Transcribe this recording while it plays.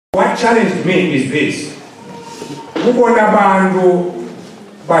What challenged me is this. Ukona bantu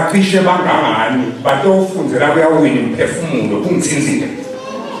bacishe bangangani batofundzela kuyawina imphefumulo kungitsinzile.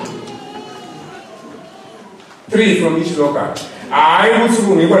 3 from each local. Hayi ukuthi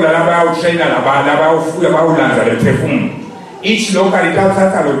kungikho la bayawutraina labayawufuya bayawulandza lemphefumulo. Each local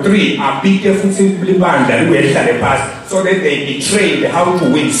ithatha lo 3 abike futhi libandla liyehlale phansi so that they be trained how to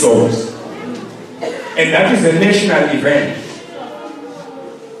win souls. And that is a national event.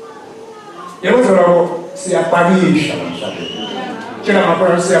 Yebo zolo siyapakisha mhlawumbe. Tshela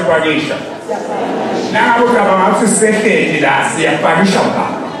mapho siyapakisha. Nabo ngabantu sisehleli la siyapakisha ngapha.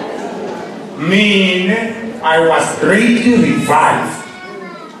 Mina I was greatly revived.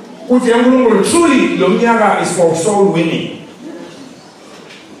 Uthi uNkulunkulu truly lo mnyaka is for soul winning.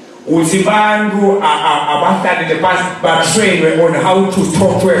 Uthi bantu abahlalele phansi batrainwe on how to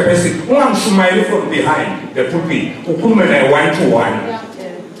talk to a person. Ungamshumayeli from behind the pulpit. Ukhulume naye 1-to-1.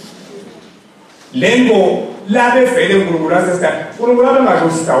 Lengo labe vele uNkulunkulu asesta uNkulunkulu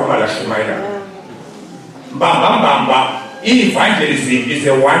abangakusita uma la shumayela mbamba evangelism is a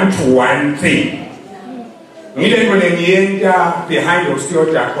 1-to-1 thing. Ngilengo lengiyenta behind obscure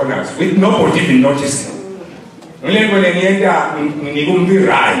corners with nobody even noticing. Ngilengo lengiyenta ngikumbi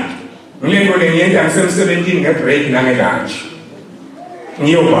right. Ngilengo lengiyenta ngisemsebenzini ngebreak nangelunch.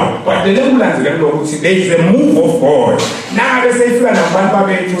 But the level there is a move of God. Now they say to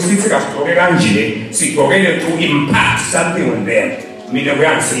impact something on them. We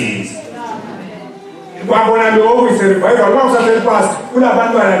are seeing. Always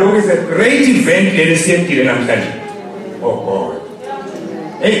a great event. Oh God.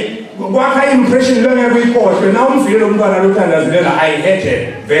 Hey, what kind of impression every course? But now I'm feeling I had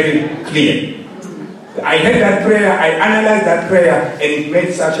it very clear. I heard that prayer, I analyzed that prayer, and it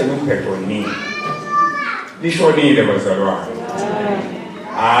made such an impact on me. This one there was a lot.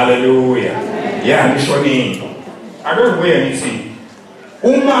 Hallelujah. Yeah, this one. I don't know where anything.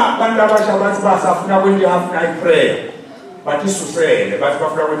 Uma Bandaba Shabbat Basafna when you have night prayer. But this to say, but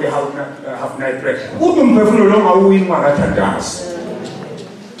when you have night prayer. Who no longer win Maratandas?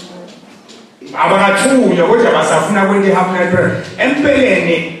 Abarachunya which abasafuna when they have night prayer.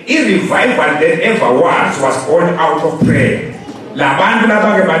 Empeleni, revival that ever was born out of prayer. La banda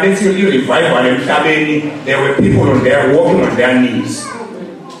bagabadeti revival and tabeni, there were people on there walking on their knees.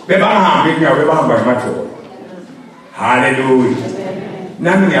 Hallelujah.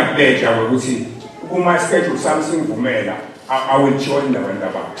 Nami a pledge I will see. Who might schedule something for me, I will join the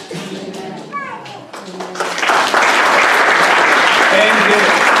Bandaba.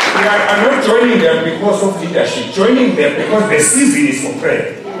 I'm not joining them because of leadership, joining them because the season is for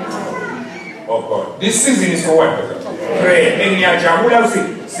prayer. Oh God, this season is for what? Prayer. And Yajamula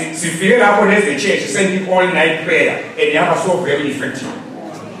si figure out as the church, sending all night prayer, and you are so very effective.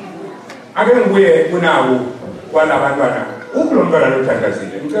 I don't know where Unawu, Wanabana, Ukulumba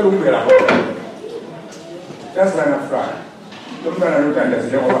Lutandazil, and tell Ubela. That's not a fry. Don't run a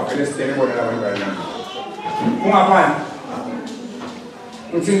Lutandazil, let's tell you what I'm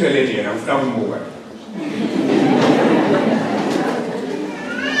it's in the lady and I'm found more.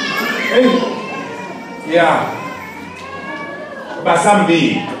 Hey, yeah. But some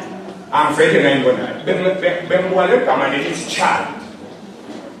be, I'm afraid I'm going to. Ben come and it's child.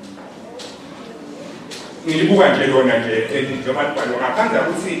 In the book I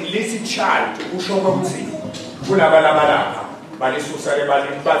can't see, lazy child, who show up to see. Bula, but it's so sorry about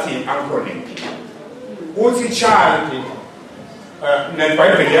it, but in Uncle. What's the child?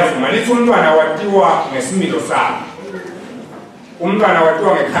 Nalibhayibheli yavuma lithi umntwana watiwa ngesimilo sakhe, umntwana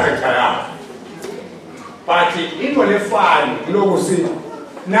watiwa ngecharacter yakhe. But into lefani kulokuthi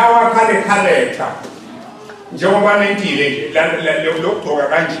nawakhale character njengoba nentile lokugcoka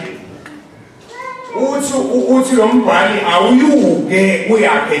kanje uthi lo mbhali awuyuke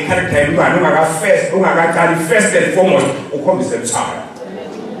uyakhe icharacter yomntwana ungakaqali first and foremost ukhombise uthando.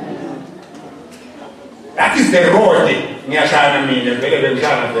 That is the road. Ngiyashana mina vele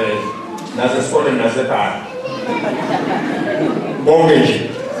bengishana vele nasesikoleni nasekhaya bonke nje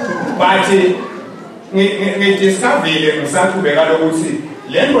but ngidiscoverile ngisaqhubeka lokuthi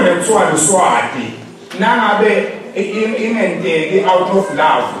le nto lekuthiwa luswati nangabe ingenteki out of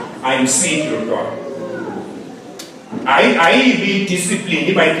love ayimsithi lo ntwana ayibi discipline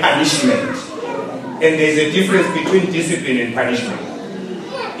iba punishment, and there's a difference between discipline and punishment.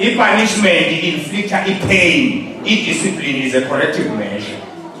 Punishment inflicts pain. Discipline is a corrective measure.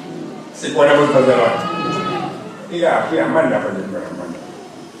 See what I was talking about? Yeah, we are Manda.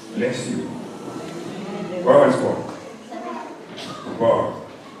 Bless you. Go once more. Go.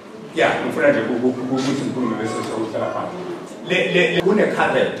 Yeah, I'm going to go to the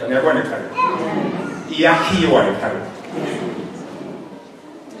Kune-character, ngiyabona i-character. Iyakhiwa le-character.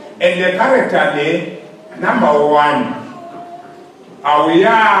 And the character le, number one,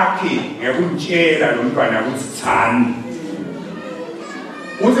 awuyakhi ngekumtshela lo mntwana ukuthi thani.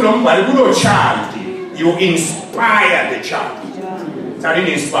 Uthi lo mbhali kulo child, you inspire the child.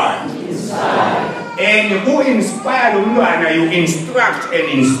 Thani inspire. And who inspire lo mntwana, you instruct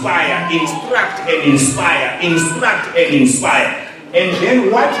and inspire, instruct and inspire, instruct and inspire. And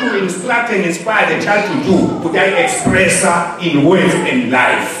then what you instruct and inspire the child to do, could I express her in words and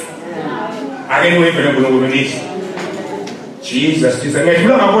life? Again, we will Jesus, Jesus.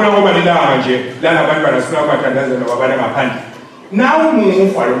 Now,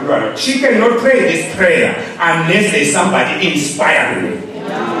 she cannot pray this prayer unless there is somebody inspiring her.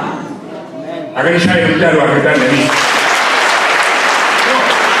 I can show you that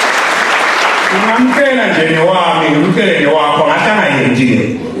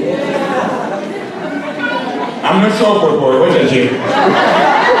I'm not sure, boy. What is it?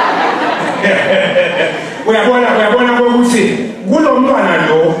 We are going to go see. Good on one, I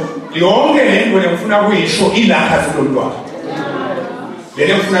know. The only thing when you show Ila has no law. They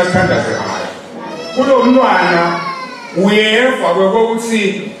don't understand that. Good on one, where for we go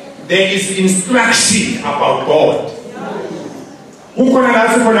see there is instruction about God. Who can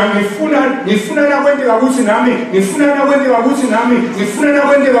ask for Nifuna na wende wabuti nami, Nifuna na wende wabuti nami, Nifuna na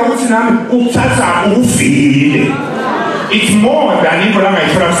wende wabuti nami, Upsasa ufile. It's more than even my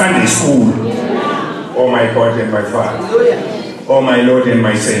from Sunday school. Oh my God and my Father. Oh my Lord and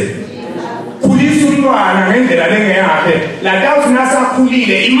my Savior. Kulisunwa na ngende la lenge yake, la doubt nasa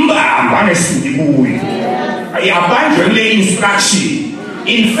kulile imba ngesindibuli. Abandon the instruction.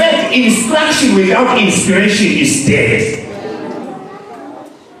 In fact, instruction without inspiration is dead.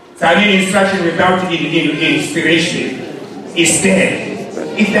 Any instruction without inspiration is dead.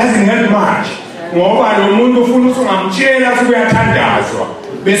 It doesn't help much. Ngoba lo muntu ufuna usungamtshela uyathandazwa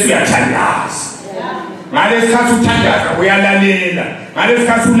bese uyathandaza. Ngalesikhathi uthandaza uyalalela.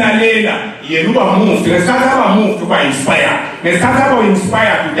 Ngalesikhathi ulalela yena uba moved. Ngesikhathi aba moved uba inspired. Ngesikhathi aba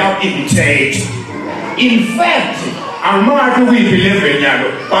inspired without imitate. In fact, I'm not to believe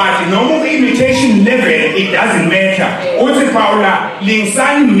but no imitation level, it doesn't matter. Uti Paula,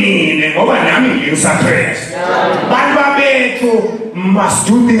 Linsan mean, over Nami, you suppress. But Babeto must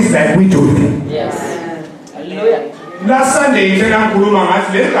do things like we do. Yes. Hallelujah. Last Sunday, in Kuruma,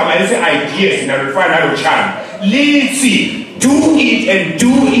 let's say ideas in a final child. Let's see, do it and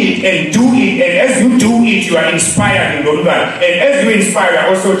do it and do it. And as you do it, you are inspired in God. And as you inspire, you are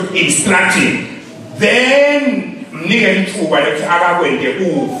also instructing. Then, and then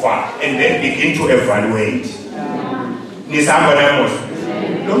begin to evaluate.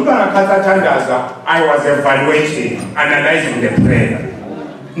 I was evaluating, analyzing the prayer.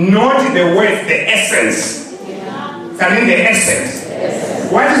 Not the words, the essence. Telling the essence.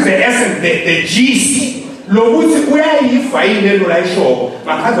 What is the essence? The gist.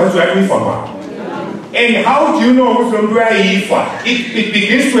 And how do you know it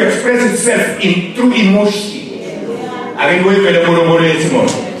begins to express itself through emotion. I mean, we're going to go to the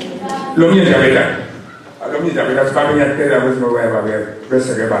Lomi Javeda. Lomi Javeda is coming at the was nowhere we have pressed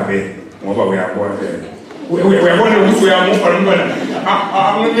a baby. Over we are born there. We are going to move. We are moving.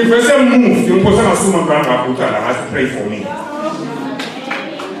 When you first move, you must assume Grandma Putala has to pray for me.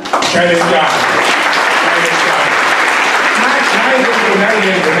 Ngale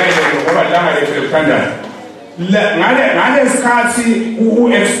sikhathi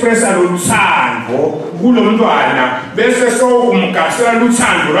uexpressa luthando kulo mntwana bese so umgasela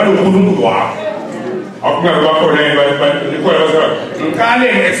luthando lwaluNkulunkulu wakho akungabe bakhona ngale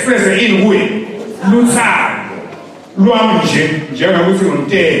express in kuye luthando lwami njengokuthi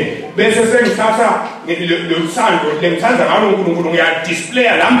ngumthe bese sengithatha luthando lengithandza ngalo uNkulunkulu ngiya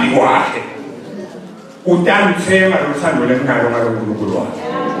display lambi kwakhe utamthenga luthando lenginalo ngalo uNkulunkulu wakhe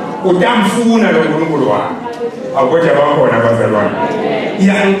utamfuna lo uNkulunkulu wakhe akwethe bakhona abazalwane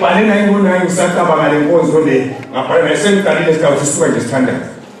iyangibhalela ingona ngisacabanga lenkonzo le ngaphala nasengiqalile sitawuthi sisuka nje sithandaza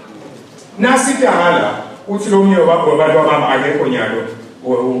nasithi hala uthi lo mnye wabo abantu abama akekho nyalo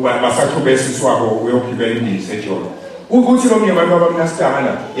basaqhubeka isisi wabo uyogibela indiza eJohn ukuthi lo mnye abantu abamnasithi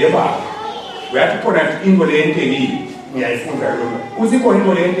hala yeba uyathi khona into le entekile ngiyayifunda lo uthi khona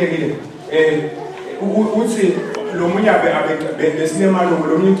into le entekile uthi lo munye besinemali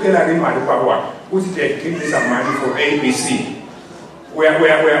lo munye ucela ke imali kwakhe uthi give me some money for ABC where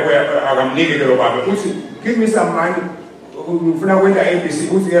akamnike lo baba uthi give me some money ufuna kwenda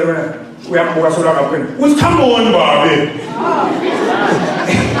ABC uthi ke lona uyambuka sola kakhulu uthi come on babe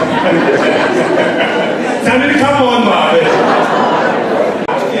Somebody come on, Bobby.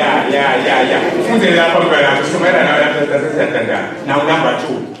 Yeah. Now number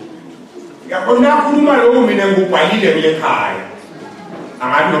 2.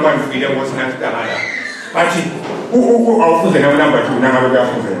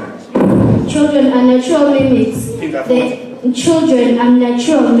 Children are natural mimics. Children are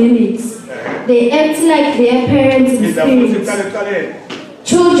natural mimics. They act like their parents in spirit.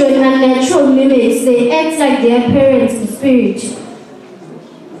 Children are natural mimics. They act like their parents in spirit.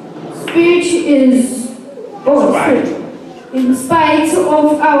 Spirit is in spite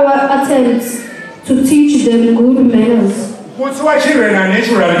of our attempts to teach them good manners. What's why children are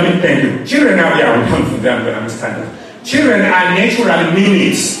natural mimics? Thank you. Children are come to them to understand. Children are natural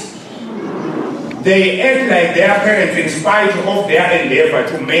mimics. They act like their parents in spite of their endeavor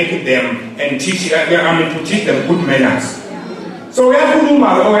to make them and teach to teach them good manners. So we have to do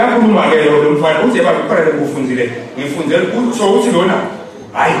my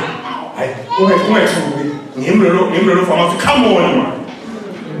come on, man.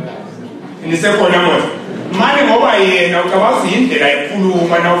 In the second number, money over here now come out in the like Pulu,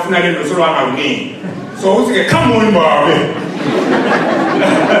 man, now finally no so long me. So come on, Bobby.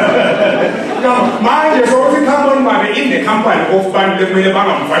 No, mind is always come on, Bobby, in the company of Band the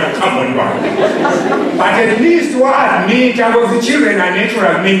Milabang for the come on, Bobby. But at least what me, the children are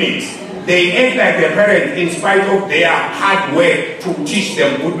natural mimics. They act like their parents in spite of their hard work to teach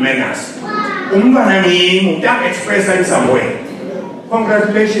them good manners. That express in some way.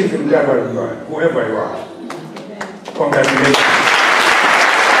 Congratulations, whoever you are. Congratulations.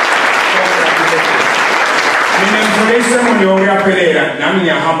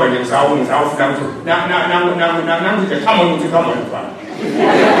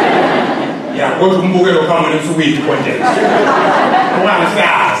 Yeah, go to Mbugo come on this week content.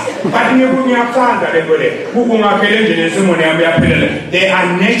 But they are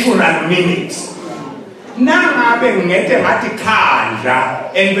natural mimics. Now I'm getting at the candra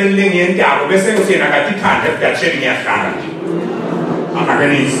and when they end up, we're saying I got the candra that sharing your candra.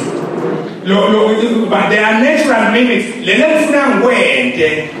 But they are natural mimics. Let us now wait.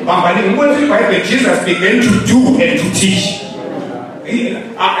 But Jesus began to do and to teach.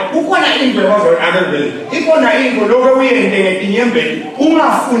 Ukona ingwe wazo agabeli ikona ingwe lokho uyendenge inyembeli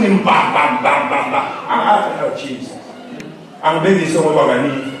ungafuni mbamba Jesus angibekise ngoba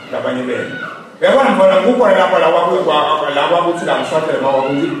bani labanye bene yabona mfana ukona lapha la kwakuthi la mshwathele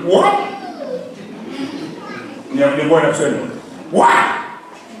mawakuthi what ngiyabona kuseni what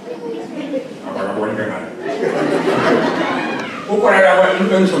abakabona ngani ukona lapha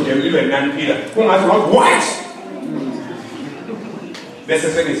into ngisho ibe nanipila kungathi what bese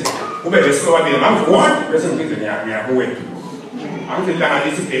sekisi kube besilo wabili what bese ngithi ngiyabuwe angithi la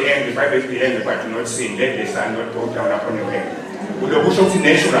ngalithi the end if I the end but not sin let the sun not go down upon your head ulokusho ukuthi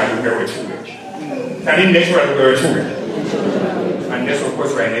natural ungewethuke tani natural ungewethuke and that's of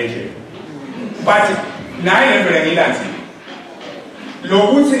course by nature but naye ngempela ngilanzi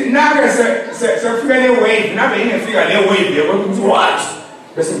lokuthi nake sefika le wave nabe ingefika le wave yokuthi what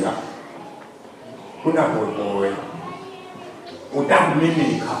bese ngapha kuna boy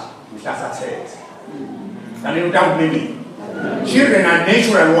children are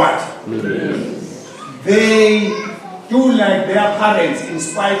natural what? They do like their parents in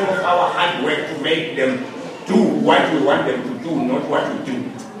spite of our hard work to make them do what we want them to do, not what we do.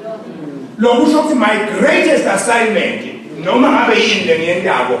 My greatest assignment, no matter in the end,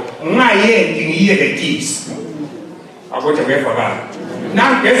 the kids. I got to wait for that.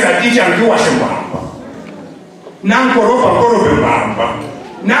 Now, there's a teacher and do I'm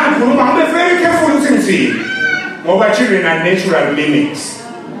very careful to see. Our children are natural mimics.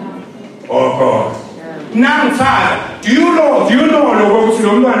 Oh God. Now, Father, do you know, we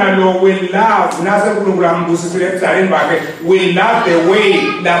love, we love the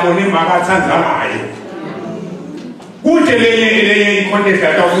way that we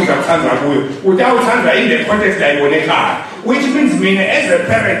which means as a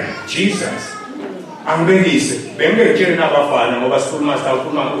parent, Jesus. I'm very easy. Benga children abafana ngoba school master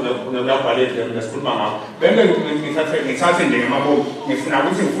ukhuluma ngiyabhalela ngeskhuluma ngakho. Benga ngithathe nje ngemabo ngifuna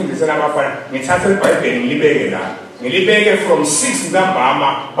ukuthi ngifundise labafana ngithathe iBhayibheli ngilibeke la. Ngilibeke from 6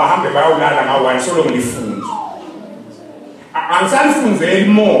 ntambama bahambe bayolala nga1 solo ngilifunde. Angisanifundele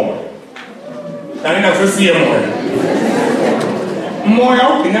more. Tani nakusesiye moya. Moya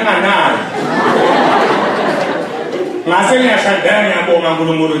ugcina nayo. Ngase ngiyashadana ngiyabonga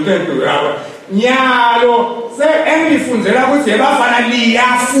uNkulunkulu into yabo. Nyalo se engifundzela ukuthi ebafana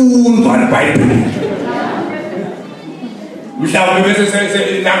liyafundwa iBhayibheli mhlawumbe bese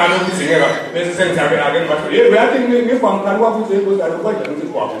nanga lokuzingeka bese sengithabe ake ngibatho uyathi ngivamkani wakuthi ezalo kodwa ngithi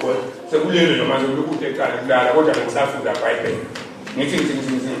kwakho sekulelo noma sokuthi eqala kulala kodwa ngisafunda iBhayibheli ngithi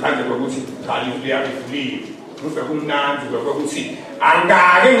ngikhanze ukuthi cha liyafulile ufike kumnandi ukuthi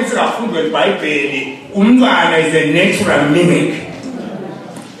angake ngithi kafundwe iBhayibheli umntwana is a natural mimic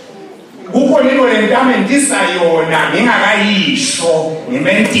kukhona into lentame ndisayona ngingakayisho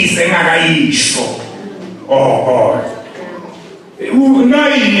ngimentise ngingakayisho oh God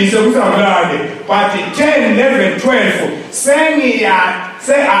unayini sekuzakulale but 10 11 12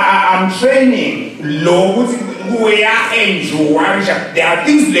 I'm training lo ukuthi kuya enjoy there are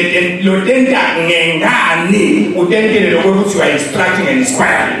things lo tenta ngengani utentele lokuthi you are instructing and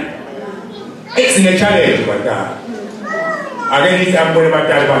inspiring it's a challenge badala ake ngiyambone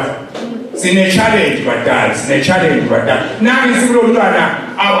badala bathi sine challenge badala nangi sikulo mntwana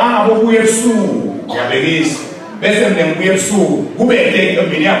angabokuya ebusuku ngiyabekisa bese ngibuye ebusuku kube into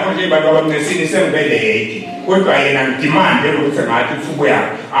mina yakho nje abantu abamnesini sengibeleke kodwa yena ngidemand ukuthi ngathi ufubo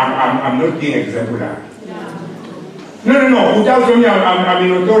yakhe I'm not being exemplary no utawuzomya I'm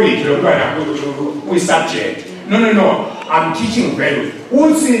in authority lokwana ku subject no I'm teaching values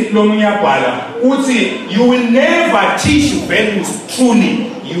uthi lo munye abhala uthi you will never teach values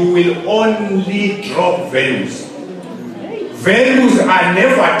truly you will only drop values are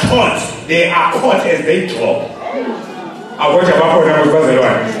never taught they are caught as they drop akoja bakhona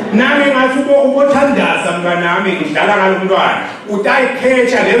ngokwazelwana nami ngathi ubothandaza mnganami ngidlala ngalomntwana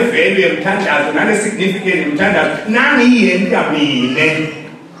utayikhetha le value yemthandazo nale significant yemthandazo nami yento yamine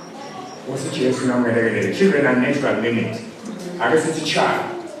usijesu namelekelele children are natural limit ake sithi child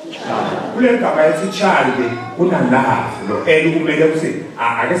kule gaba ethi child kunalove lo kumele ukuthi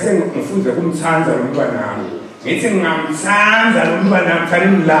ake sengifunze kumthanza lo mntwana nami ngithi ngingamthanza lo mntwana nami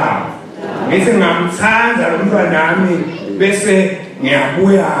thani love ngithi ngingamthanza lo mntwana nami bese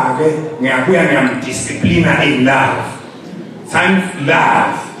ngiyabuya ngiyamdisciplina in love thank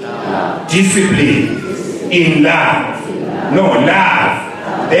love discipline in love no love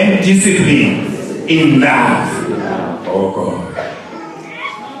then discipline in love oh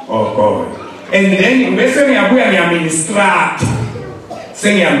God and then bese ngiyabuya ngiyaminstruct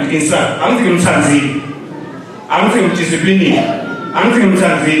sengiyamdisciplina angithi ngimthanzile angithi ngimdiscipline angithi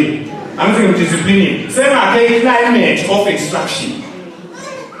ngimthanzile I'm discipline. Same like climate of instruction.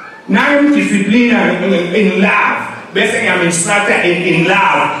 Now I'm discipline in love. Best thing I'm instructed in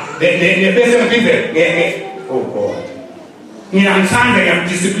love. The best thing oh God. I'm trying I'm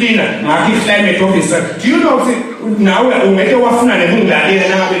discipline. I'm climate of instruction. Do you know now we make a wafuna ne munglalele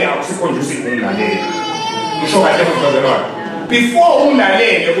na ngabe akusikhonjisa munglalele. Ngisho kahle ukuthi Lord. Before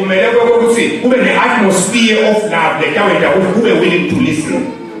umlalele kumele ukuthi kube ne atmosphere of love lekawenda kube willing to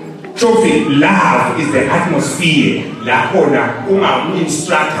listen. Trophy, love is the atmosphere. La khona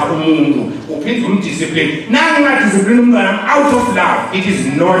ungaminstructa umuntu, uphinde umdiscipline. Nanga ngadiscipline umntwana out of love. It is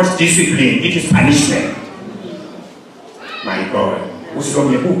not discipline, it is punishment. My God.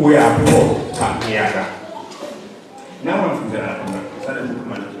 Usilomye ukuya apho cha ngiyaka. Nawe ngifundela lapha. Sale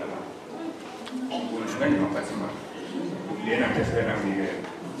ukukhuluma lapha. Ngani maphathima. Lena kesena ngike.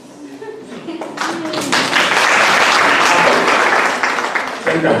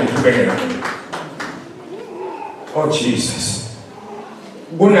 Oh Jesus.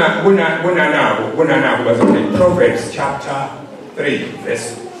 Proverbs chapter 3 verse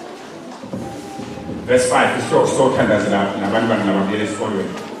 5 is so tender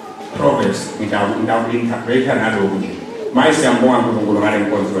Proverbs interpreter nalo nje. Maisha yambonga Nkulunkulu ngale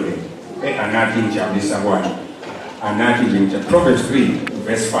nkonzo le. Anathi njabulisa kwani. Anathi nje Proverbs 3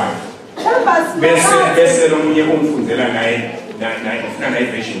 verse 5. Bese lo munye umfundzela naye ufuna naye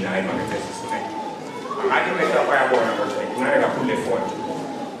version naye makethe sisine. Ngathi mase bayabona kodwa kunale kakhulu phone.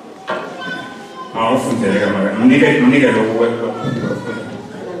 Awufundzele maka mnike lokho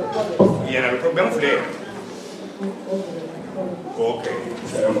yena lo problem flare. Okay.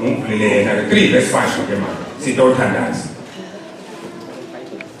 Ngumvulele na 3 verse 5 ke maka. Sitothandaza.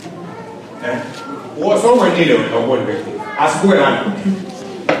 So wenile lokho bese. Asibuke ngalo.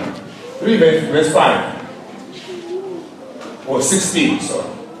 3 verse 5. Or 16, so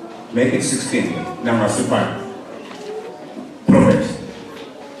make it 16. Number 5. Proverbs.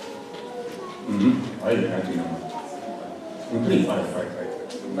 I didn't know. 3 5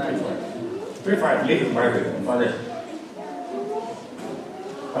 3 5. Leave it Bible. Father.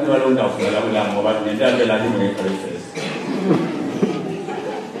 I don't know if I'm going to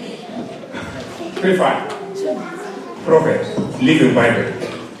 3 5. Proverbs. Leave Bible.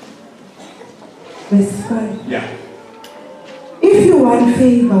 Verse 5. Yeah. If you want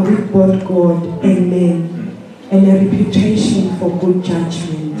favor with both God and men, and a reputation for good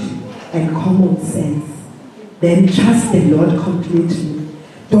judgment and common sense, then trust the Lord completely.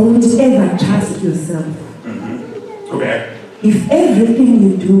 Don't ever trust yourself. Okay. If everything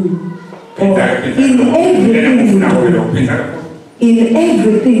you do, in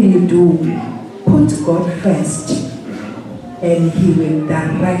everything you do, put God first, and He will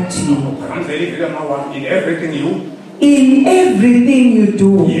direct you. In everything you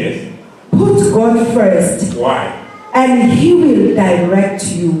do, yes, put God first. Why? And He will direct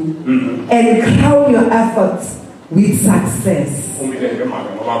you and crown your efforts with success.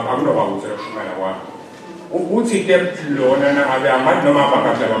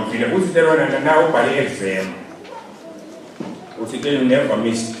 You never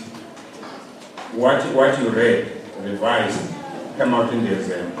missed what you read, revised, come out in the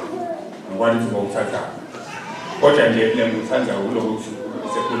exam, and what is about Tata. What I gave them with Santa Ulo, it's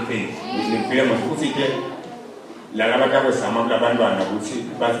a good thing. In the film of Pusike, La Lavaka was some of the Bandana, which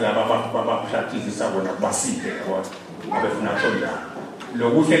but the Baba practice is a Basite or Abefnachola.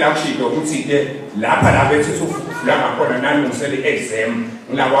 Logufe Lakshiko, Pusike, La Palabet to Flama upon an annual exam,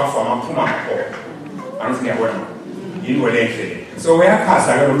 Lawa from a Puma, Anthony Awama, in Wellington. So we are cast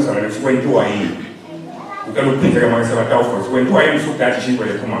a went to a you can look at myself when do I took that sheep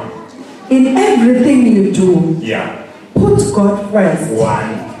with a command? In everything you do, yeah, put God first.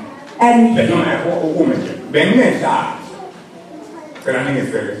 One. And woman, Benita. Turning is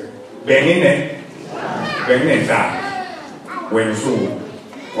very Benita. When so,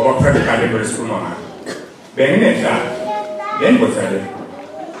 or practically school. Benita. Then what's that?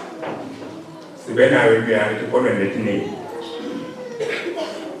 So when I will be able to come and let me.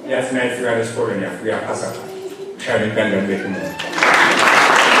 Yes, nice to have a score in Africa. Having done that bit more.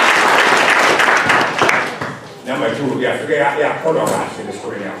 Number two, we have follow us in the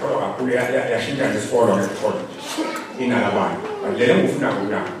score in Africa. We are shooting the score on the college in Alabama. But then move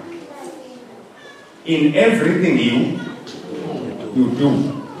now. In everything you do,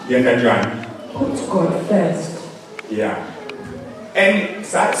 put God first. Yeah. And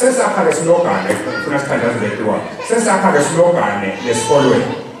since I have a slogan, since I have a slogan, the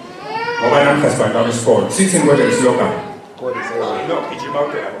following. Mobile husband of the sport. 16 what is local.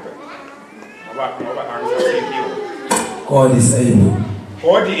 God is able.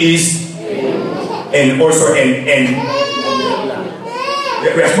 God is and also and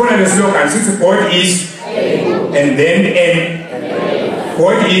we are spoken the slogan since God is and then and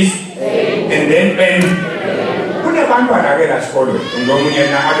God is and then and put a band on again as following. And go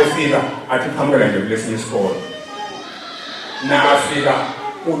in other figure at the Cameroon and the blessing sport. Now figure.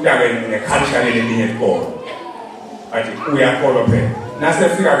 Put in a culture in God. But we are called up here. Now, the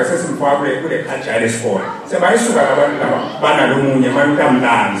figure of the system for a culture is called. So, by Sugar, Banalumunia, Mantam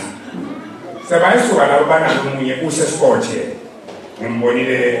dance. So, by Sugar, Banalumunia, Usa Sport here. And body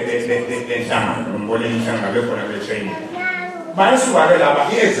the Shaman, and body in Shanga, training. By Sugar,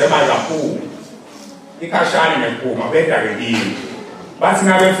 here's the Mazapu. The Kashan and Puma, better again. But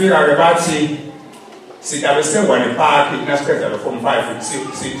now, the figure about si avesse one park in aspetta from 5 si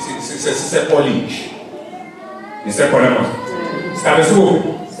polish mi se colamo stava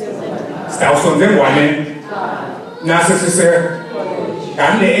sonde one na se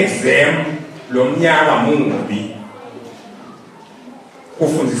kan le exam lo mnyaka mungi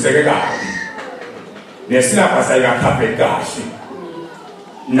ufundiseke kahle nesilapha sayakaphe kahle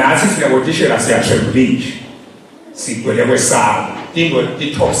nathi sinabotishela siyasheblisha sigwele kwesabo tingo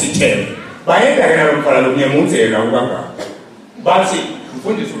titoxitele bayenda kena lomfala lomnyemuzela ukanga bathi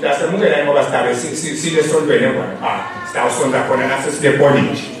mfundisi utasemukela ngoba sidabe sile sondweni ngwana sitawusonda khona nase sile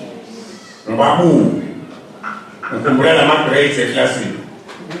college ngabu ukhumbula lama grades eclassini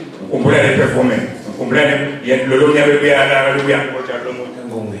ukhumbula le performance ukhumbula lo mnyabe buyala luya ngoja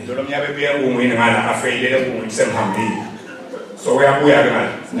lo mnyabe buya ngumini ngala afeyile ngumini semhambile so uyabuya ke ngala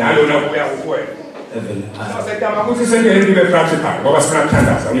nalo nabuya ukuwe Sasayama ukuthi sendele libe practical ngoba sifuna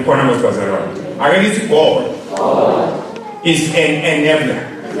ukuthandaza ngikhona mosibazalwane ake lithi God is an enabler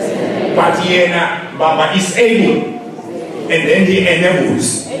but yena baba is able and then he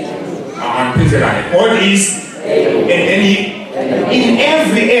enables God is able and then he in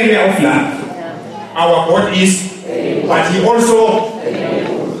every area of life our God is able but he also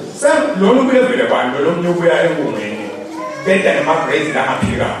some lolu bile bile bantu lo mnyubuya engumeni beda namagrades la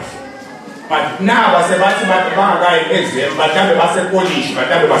aphika but now I say bangakayi exam batambe base polish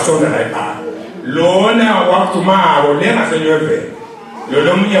batambe basonda la ekhaya lona wakuthumako lengasenyoveni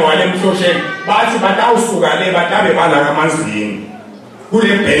lo munye wale mhlosheni bathi batawusuka le batambe bala kamanzini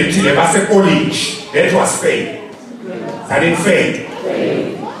kule belt le base polish that was faith that in faith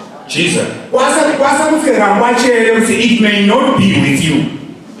Jesus. It may not be with you.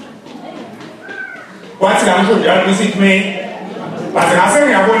 What's it may? But I'm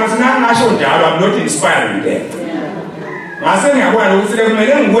not inspiring them. And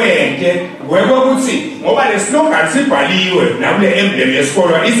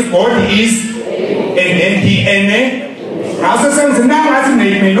then he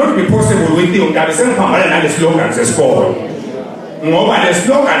it may not be possible with you. That is the slogans as called. But the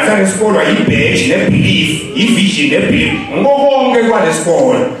slogans are called a page, a belief, a vision, a belief. What is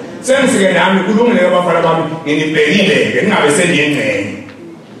called? Since again, I'm never in the belly, and I said,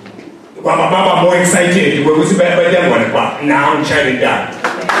 Baba more excited. We will see better than one. Now I'm chatting that.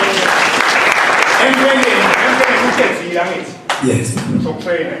 Yes. So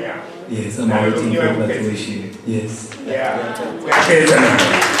pray, yeah. Yes, I'm waiting for graduation. Yes. Yeah.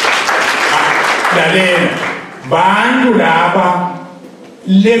 Bandu laba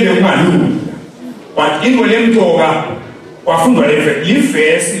lebe malu. But in William Toga, wafundwa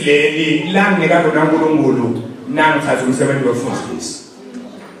livesi leli langeka lona nkulunkulu nangithatha 7 years.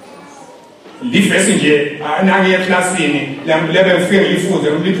 Livesi nje nangiye classini lebe ngifike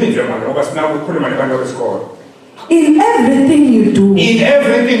ngifunde ngiliphindwe manje ngoba sina ukukhuluma nabantu besikole. In everything you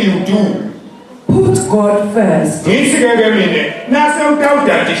do, put God first. In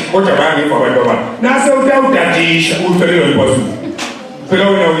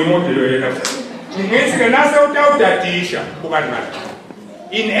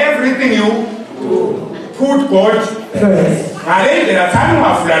everything you put God first.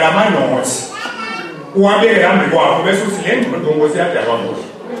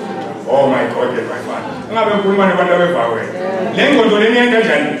 Oh my God, my Father.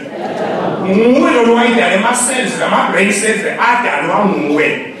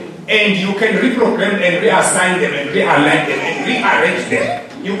 And you can reprogram and reassign them and realign them and rearrange them.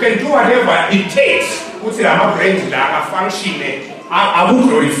 You can do whatever it takes. Put it on brains that are functioning. I will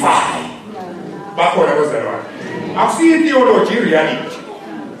glorify. I've seen theology reality.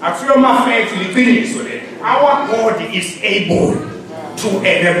 I've seen my faith literally. Our God is able to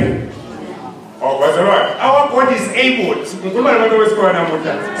enable. Oh, what's the right? Our God is able.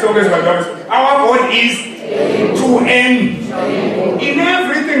 Our God is to end in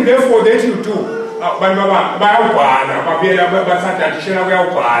everything. Therefore, that you do. But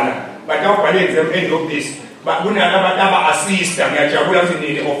when I assist, I'm not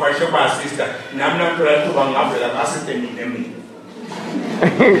assistant. I'm not assistant in them.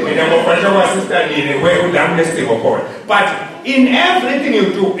 But in everything you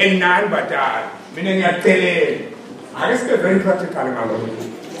do, and none but meaning I tell you, I guess they're very practical.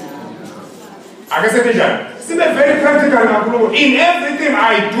 I guess it's very practical. In everything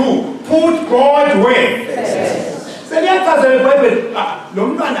I do, put God where. So that's the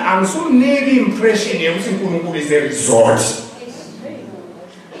Bible. I'm so nearly impression everything Kulungul is a resort.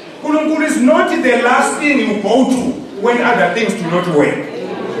 Kulungul is not the last thing you go to when other things do not work.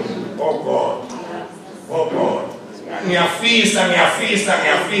 Oh God. Oh God. Ngiyafisa.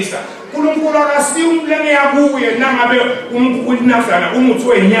 Kulungulu akasiumle ngiyakuye nangabe ukunafana umuthi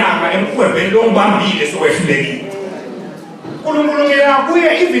wenyama emkhwebeni lombambile sowehlulekile. Kulungulu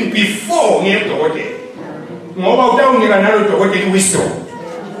ngiyakuye even before ngiyedokotela. Ngoba utawunika nalo dokotela wisdom.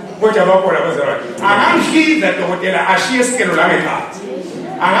 Kodwa bakhona bazalwane. Angamhliza dokotela ashiye skelo langekhaya.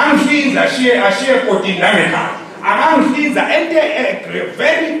 Angamhliza ashiye kodini langekhaya. Angamhliza ente a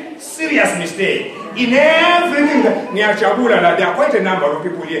very serious mistake. In everything, there are quite a number of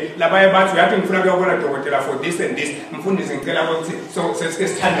people here. For this and this, so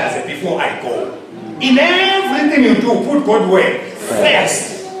standards before I go. In everything you do, put God where?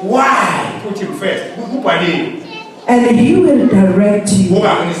 First. Why? Put him first. And he will direct you.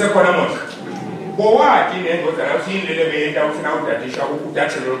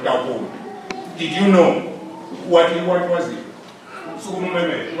 Did you know what was it?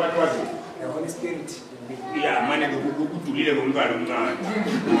 What was it? The Holy Spirit. Yeah, man, the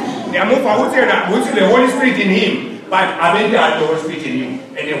Holy Spirit in him, but I mean the Holy Spirit in you.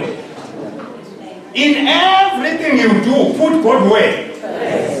 Anyway. In everything you do, put God where?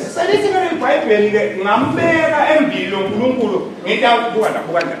 So this is very Bible.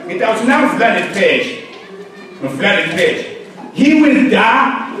 He will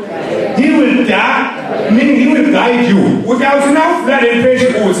die. Meaning he will guide you. Without now flooded page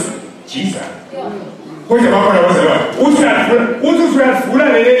Jesus. What about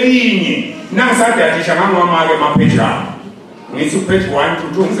page 1 to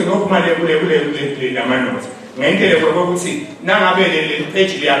 2.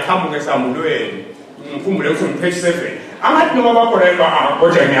 Page 7. Amathi noma bakholelwa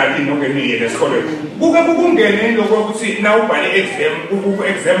kodwa ngiyathi nonke niyele esikolweni. Buke kungene lokho ukuthi na ubhale exam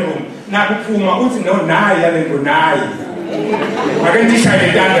room nakuphuma uthi no nayi yale nto nayi. Ake ndishayele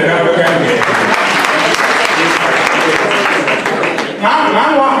intanda lapho kangena.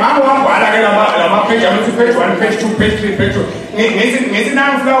 Ngangwabhala ke lama page amuthi page 1 page 2 page 3 page 2 ngithi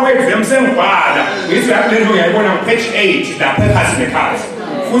nangifika exam sengibhala ngithi lapho lento ngiyayibona page 8 lapha ekhasi nekhasi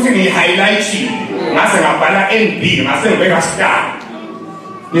futhi ngiyi-highlightile ngase ngabhala NB ngase ngibeka star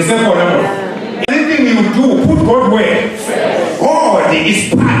ngisekhona mona. Anything you do, put God where? God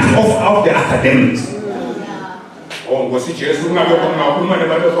is part of the academics. Oh, ngosi Jesu ungabe ungakhuluma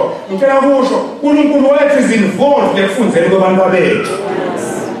nabantu so. Ngicela kusho uNkulunkulu wethu is involved ekufundeni kwabantu bethu.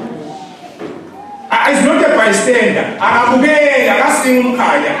 Is not a bystander. Akabukela akasinga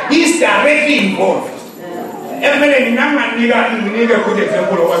umkhaya. He is directly involved. Emele nginanganika good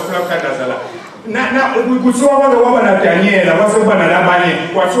example okwasifuna ukuthandazala. Kuthiwa kwaba na Daniela kwasekuba nalabanye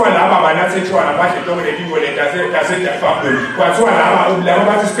kwathiwa laba banathethwana badle tonke leliwe laseDafabuloni kwathiwa laba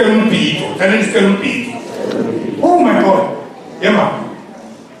bathi sicela umbhido thana sicela umbhido. Oh my God. Yema.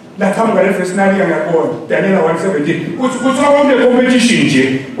 La kama ngale verse nali ngiyabona Daniel 1:17 kuthiwa kwamle competition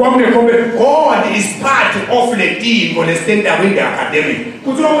nje kwamle God is part of the team on the standard in the academic.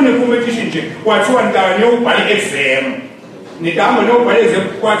 Kuthiwa kune competition nje kwathiwa ntanye ubhale exam. Nidama nobhale exam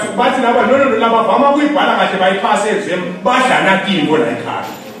kwathi bathi laba no laba vama kuyibhala kahle bayipass exam badlana timbo la ekhaya.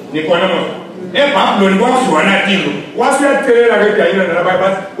 Nikona manje eBhabhiloni kwakudliwana timbo wasiyathelela ke Daniel nalaba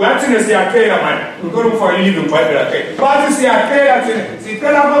bathi uyathina siyathela manje ngikho umfaka living bible lakhe bathi siyathela thina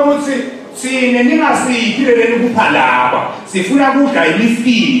sicela ukuthi sine ningasiyithileleni kuphalaba sifuna kudla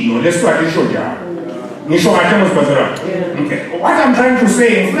imifino lesizwadisho njalo ngisho kahle mosibazela. Okay, what I'm trying to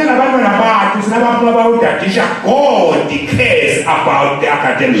say ngifuna labantwana bathu sinabaphuma bayodadisha God cares about the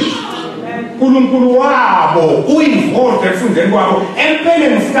academics. uNkulunkulu wabo uinvolved ekufundeni kwabo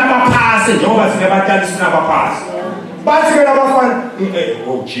empeleni ngifuna abaphase njengoba sinebatali sifuna abaphase bathi ke labafana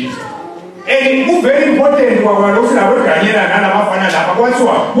oh Jesus. And very important kwalokho labo Daniela nalabafana lapha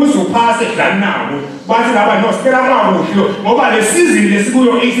kwathiwa uzuphase plan nabo bathi laba no sicela kwakuhlo ngoba le season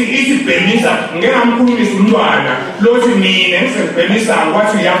lesikuyo isibhemisa ngeke ngamkhulumisa umntwana lothi mina ngisebhemisa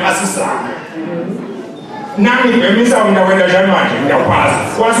kwathi uyaphasisa nangi bhemisa una wena January ngiyaphasa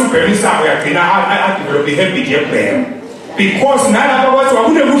kwathi ubhemisa uyagcina develop habit yebhem because nalapha kwathi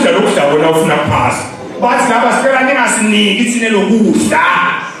akune kudla lokudla wona ufuna kuphasa bathi laba sicela ningasiniki ithine lokudla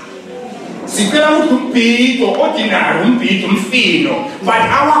sicela ukuthi umbhido ordinary umbhido umfino but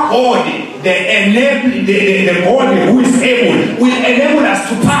our God the God who is able will enable us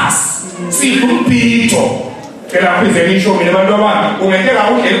to pass sipho umbhido phela phezeni isho mina abantu abami ungenteka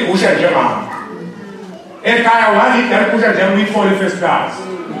udle igusha njengami ekhaya walidala igusha nje uyithole first class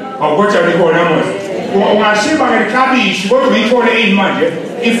awukotsha nikona manje ungashiba ngeklabishi kodwa uyithole ini manje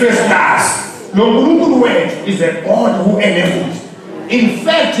i-first class. Lo nkulunkulu wethu is a God who enables. In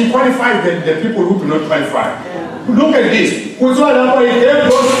fact, he qualifies the people who do not qualify. Look at this. He gave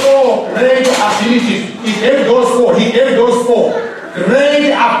those 4 great abilities. He gave those 4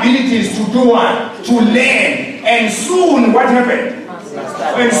 great abilities to do what? To learn. And soon what happened?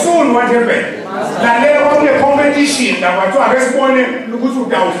 Lalela kune competition lapha kuthiwa resibone ukuthi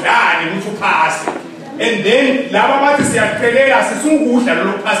udawudlani ukuthi uphase. And then laba bathi siyaqelela sisungudla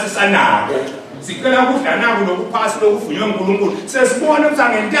lokuphasisa nabo. Sicela ukudla nako lokuphasa lokuvunywa uNkulunkulu sesibona ukuthi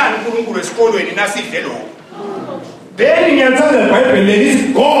angentani uNkulunkulu esikolweni nasidle lokho. Then ngiyathanda iBhayibheli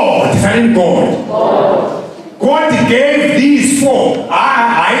lelithi God gave these 4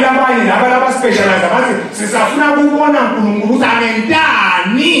 hayi labanye laba specialize abathi sisafuna ukubona uNkulunkulu ukuthi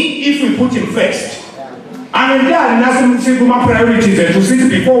angentani if we put him first. Angentani nasimthi kuma priorities ethu sithi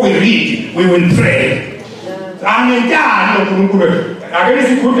before we read we will pray. Angentani uNkulunkulu akele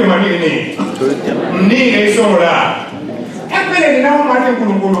sikhuthe manini mningi isongo la empeleni nawo manje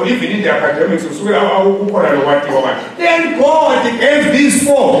uNkulunkulu even in the academics usuke ukukhona lokwatiwa manje. Then God gave these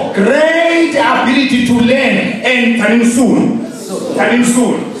 4 great ability to learn and turning soon.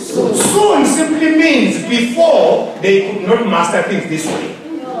 Soon simply means before they could not master things this way.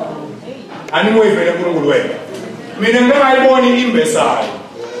 Animo ivele uNkulunkulu wena mina ngingayiboni imbesayo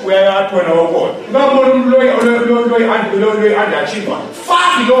uyayathona ukona ngabona umloyi underachiever far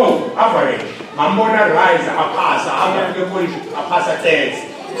below average ngambona rise aphasa after college aphasa test.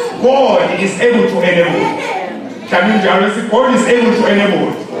 God is able to enable. God is able to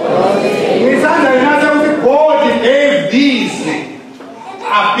enable. God gave these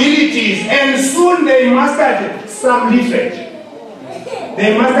abilities and soon they mastered some literature.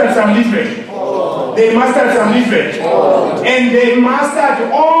 And they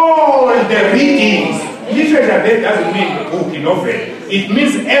mastered all the readings. literature there doesn't mean the book, novel. It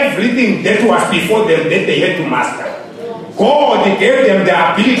means everything that was before them that they had to master. God gave them the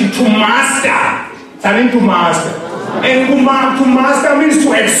ability to master. Turning to master. And to master means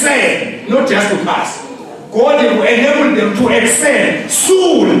to excel, not just to pass. God enabled them to excel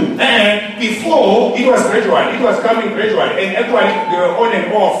soon. Before, it was gradual. It was coming gradual. And actually, they were on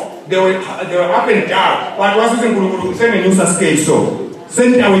and off. They were up and down. But was using same user scale so.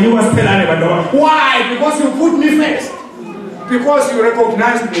 When you was why? Because you put me first. Because you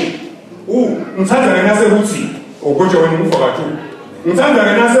recognized me.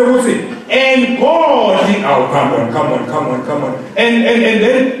 And God, oh, come on. And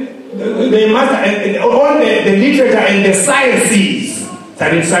then they must, and all the literature and the sciences.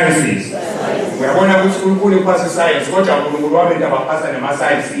 Studying sciences. We are going to pass science. What are we going to pass the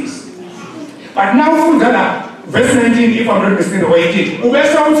sciences? But now, verse 19, if I'm not mistaken, the way it is.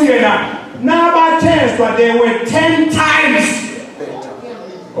 Number test, but they were 10 times.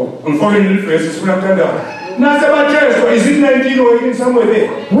 Oh, I'm following the verses. Is it 19 or 18 somewhere there?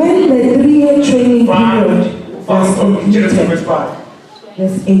 When the 3-year training period was completed,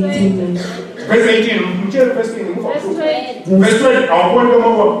 verse 18. Verse 18. Verse 20.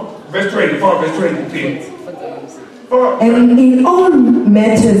 Verse 24. Verse 23. And in all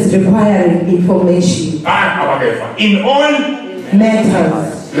matters requiring information. In all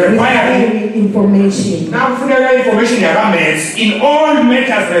matters requiring information. Now, information in all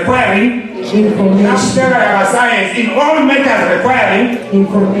matters requiring information. Science in all matters requiring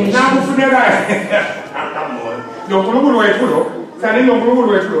information.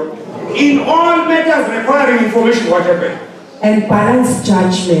 In all matters requiring information, what happened? And balanced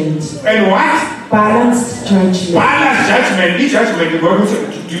judgment. And what? Balanced judgment. Balanced judgment. This judgment,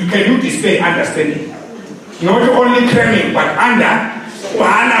 can you display understanding? Not only cramming, but under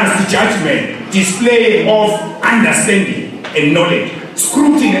balanced judgment, display of understanding and knowledge,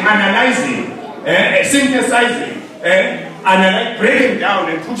 scrutiny, analyzing, synthesizing, breaking down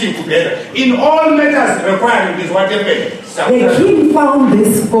and putting together. In all matters requiring this, what happened? The king found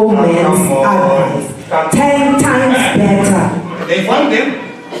this 4 men's advice 10 times better. They found them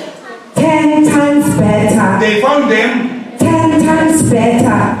 10 times better. They found them 10 times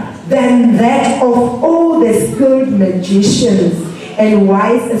better than that of all the skilled magicians and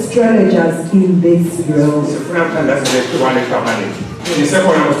wise astrologers in this world.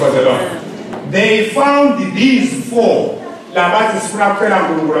 They found these 4.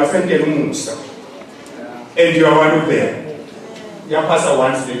 And you are one of them. Your pastor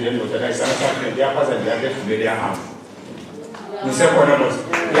once did it, but I said, your pastor did it to their arm. The second one was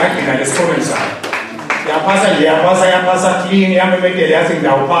like in the student side. Your pastor clean, your make it, I think the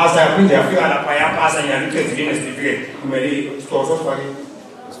pastor, I think they feel like your pastor, and you can see the certificate. You may store so funny.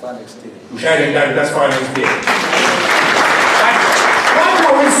 It's fun next day. You share it, that's fine next day. What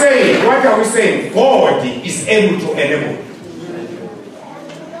are we saying? What are we saying? God is able to enable.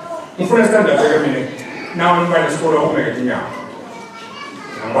 You understand that for a minute? Now I'm going to school of Omega.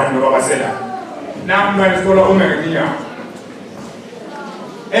 And what you ever said. Now I'm going to school of Omega.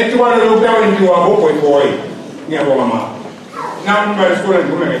 And to want to look down into a boy, near Mama. Now I'm going to school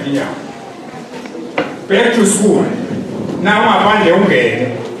of Omega. Back to school. Now I'm going to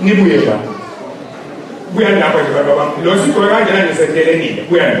Nibueva. We are not going to have Lossi Corragana is a Teleni.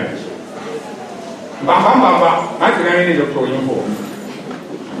 We are not. Bamba, I can need a pro info.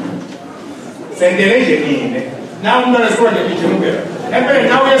 Now I'm going to score the kitchen.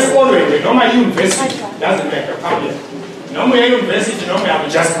 Now we're scoring. No, my university doesn't matter. Come here. No, my university, no, I will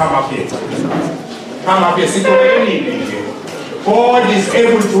just come up here. Come up here. See, God is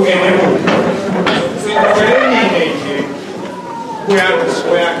able to enable. See,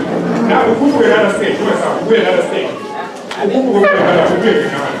 now we put another stage. We're another stage.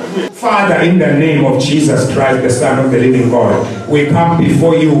 Father, in the name of Jesus Christ, the Son of the living God, we come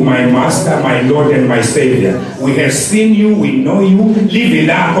before you, my Master, my Lord, and my Savior. We have seen you, we know you. Live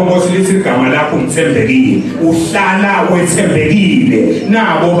lakho ngosithi igama lakho ngithembekile. Uhlala wethembekile.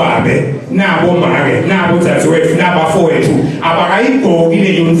 Nabo babe, nabo make, nabo dzadzewethu, nabafowethu abakayigqoki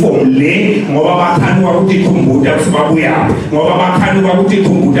le uniform le ngoba bakhanuka ukuthi ikhumbuta ukuthi babuyaphi, ngoba bakhanuka ukuthi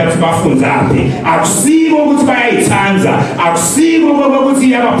ikhumbuta ukuthi bafundzaphi. Akusikho ukuthi bayayithanza, akusikho ukuthi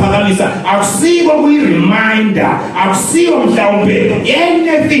iyabaphakamisa, akusikho kuyi-reminder, akusikho mhlawumbe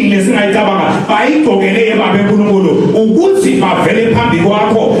anything lesingayicabanga bayigqokele ebabe nkulunkulu ukuthi bavele phambi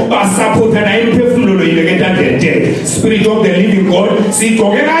kwakho basaphotha naye imphefumulo yibeke entandente. Spirit of the living God,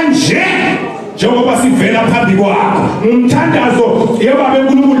 sigqoke kanje njengoba sivela phambi kwakho umthandazo yebabe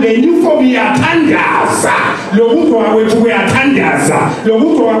nkulunkulu le uniform iyathandaza, lokuzwa kwethu kuyathandaza. kuyathokoza,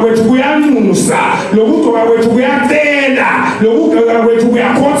 lokugqoka kwethu kuyanusa, lokugqoka kwethu kuyacela, lokugqoka kwethu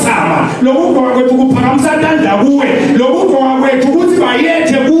kuyakhothama, lokugqoka kwethu kuphakamisa tandla kuwe, lokugqoka kwethu kuthi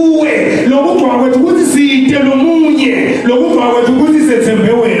bayethe kuwe, lokugqoka kwethu kuthi siyite lomunye, lokugqoka kwethu kuthi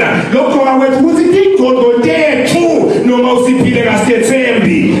sethembe wena, lokugqoka kwethu kuthi ingqondo tethu noma usiphile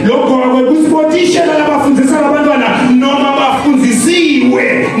kasithembi, lokugqoka kwethu kusibotishela labafundisa abantwana noma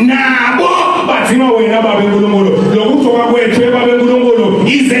bafundisiwe nabo bathima wena babe nkulunkulu. Lokugqoka kwethu babe nkulunkulu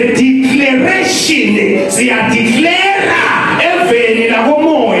is a declaration. Siyadeclara eveni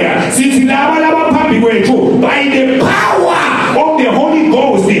lakomoya sithi laba labaphambi kwethu by the power of the Holy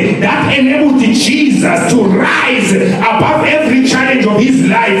Ghost that enabled Jesus to rise above every challenge of his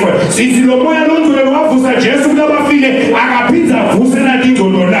life. Sithi lo moya longcwele wavusa Jesu kulabafile akaphinda avuse nathi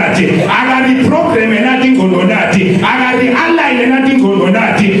ingqondo nathi, akariprogramme nathi ingqondo nathi, akari-align nathi ingqondo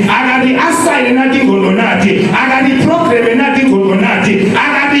nathi, akari-assign nathi ingqondo nathi, akariprogramme nathi ingqondo nathi,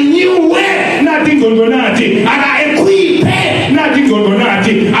 akari-newe nathi ingqondo nathi, aka-equipe nathi ingqondo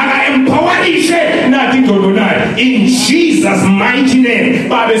nathi, aka-empowerishe nathi ingqondo nathi. In Jesus' mighty name,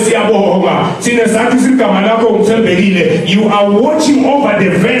 Babe siyabonga. Sine sathi sigama lakho umthembekile. You are watching over the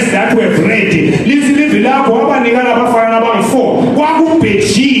verse that we have read. Lithi livi lakho abanikana abafana nabangu-4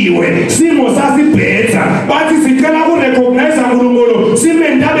 kwakubhejiwe, simo sasibhetha, bathi sicela kurecognize uNkulunkulu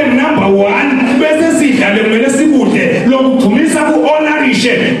simendabe number 1 bese sidlale kumele sikude lokugcumisa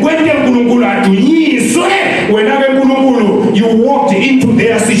ku-honorishe kwente uNkulunkulu adunyiswe. Wena-ke uNkulunkulu, you walked into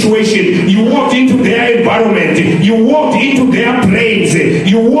their situation, you walked into their environment, you walked into their brains,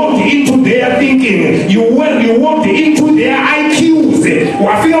 you walked into their thinking, you walked into their IQs,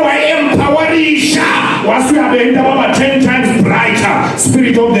 wafika wa-empowerisha, wasuyabenta baba 10 times brighter.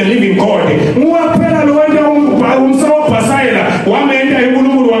 Spirit of the living God, uwaphela lowenta umsawabhasayela wamenta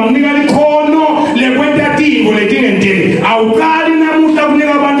uNkulunkulu wamnika likhono lekwenta tingo letingenteni. Awukali namuhla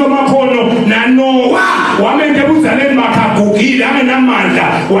kunika abantu amakhono naNowa wamenta ebuzaleni bakagugile angenamandla,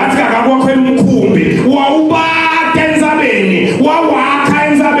 wathi kakakwakhwela umkhumbi, wawubata enzabeni, wawakha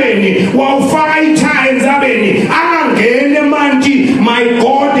enzabeni, wawufaka ithaya enzabeni, angangene emanti. My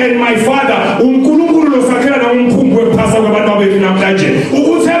God and my Father, uNkulunkulu losakhela na umkhumbi wephasa kwabantu bethu namhlanje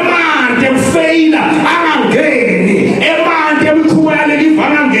ukuthi emante kufeyila angangeni, emante emikhuba yaleliva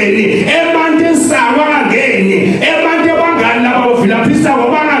angangeni, emante esako angangeni, emante abangani laba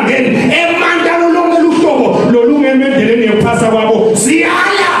bavilaphisako bangangeni, emante alolonke luhlobo lolungeme endleleni yokuphasa kwabo.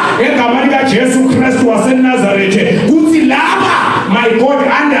 Siyala ngegama likaJesu Kristu waseNazarethe kuthi laba, my God,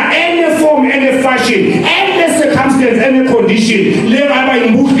 under any form, any fashion, any circumstance, any condition, lengaba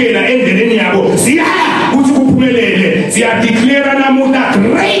imbukela endleleni yabo, siyala kuthi kuphumelele. Siyadeclare namuhla that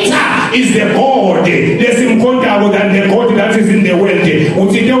greater is the God lesimkhondayo than the God that is in the world.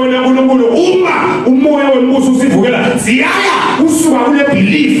 Uthinte wena uNkulunkulu uma umoya wembuso usivukela, siyala usuka kule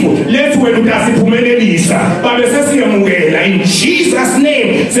belief lethi wena utasiphumelelisa. Babe sesiyamukela in Jesus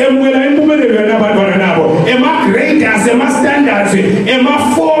name, semukela impumelelo yanabantwana nabo, ema-graders, ema-standards,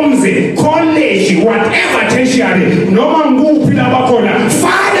 ema-forms, college, whatever, tertiary, noma nguphi labakhona.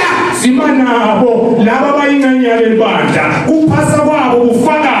 Father, simanabo laba bayinganyana elibandla, kuphasa kwabo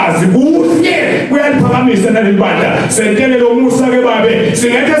bufakazi buhle kuyaliphakamisa nalibandla. Sentelelo umusa-ke babe,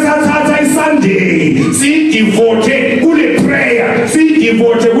 singeke sathatha iSunday siyidevote kule prayer,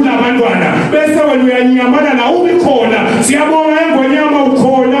 siyidevote kulabantwana, bese wena uyanyamana na umi khona. Siyabonga engonyama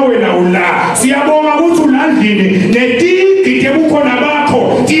ukhona, wena ula. Siyabonga ukuthi ulandlini netigidi ebukhona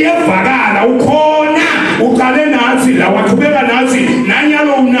bakho tiyevakala ukhona, uqale nathi la waqhubeka nathi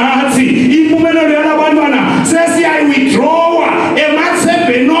nanyalo unathi. Impumelelo yalabantwana sesiyayi-withdrawa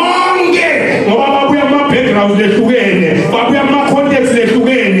emathembe nonke ngoba babuya kuma-backgrounds lehlukene, babuya kuma-context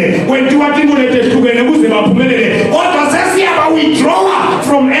lehlukene, kwentiwa tinto letehlukene kuze baphumelele, kodwa sesiyaba-withdrawa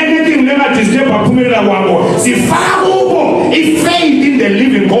from anything lengadisturb baphumelela kwabo. Sifaka kubo i-faith in the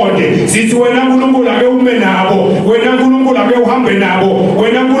living God. Sithi wena Nkulunkulu ake ume nabo, wena Nkulunkulu ake uhambe nabo,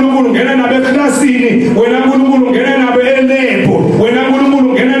 wena Nkulunkulu ngena nabo eklasini, wena Nkulunkulu ngena nabo elebo, wena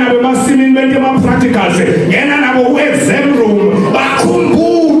Nkulunkulu ngena nabo emasimini bente ama-practicals, ngena nabo ku-exam room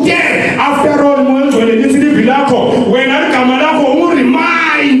bakhumbute. After all, mwenzwele lithi livi lakho, wena ligama lakho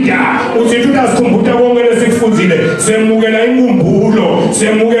ungureminder uzithi utasikhumbuta konke lesikufundile. Semukela inkumbulo,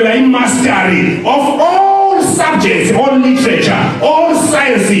 semukela i-mastery of all subjects, all literature, all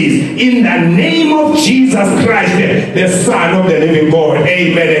sciences, in the name of Jesus Christ, the Son of the living God.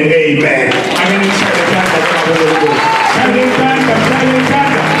 Amen and amen.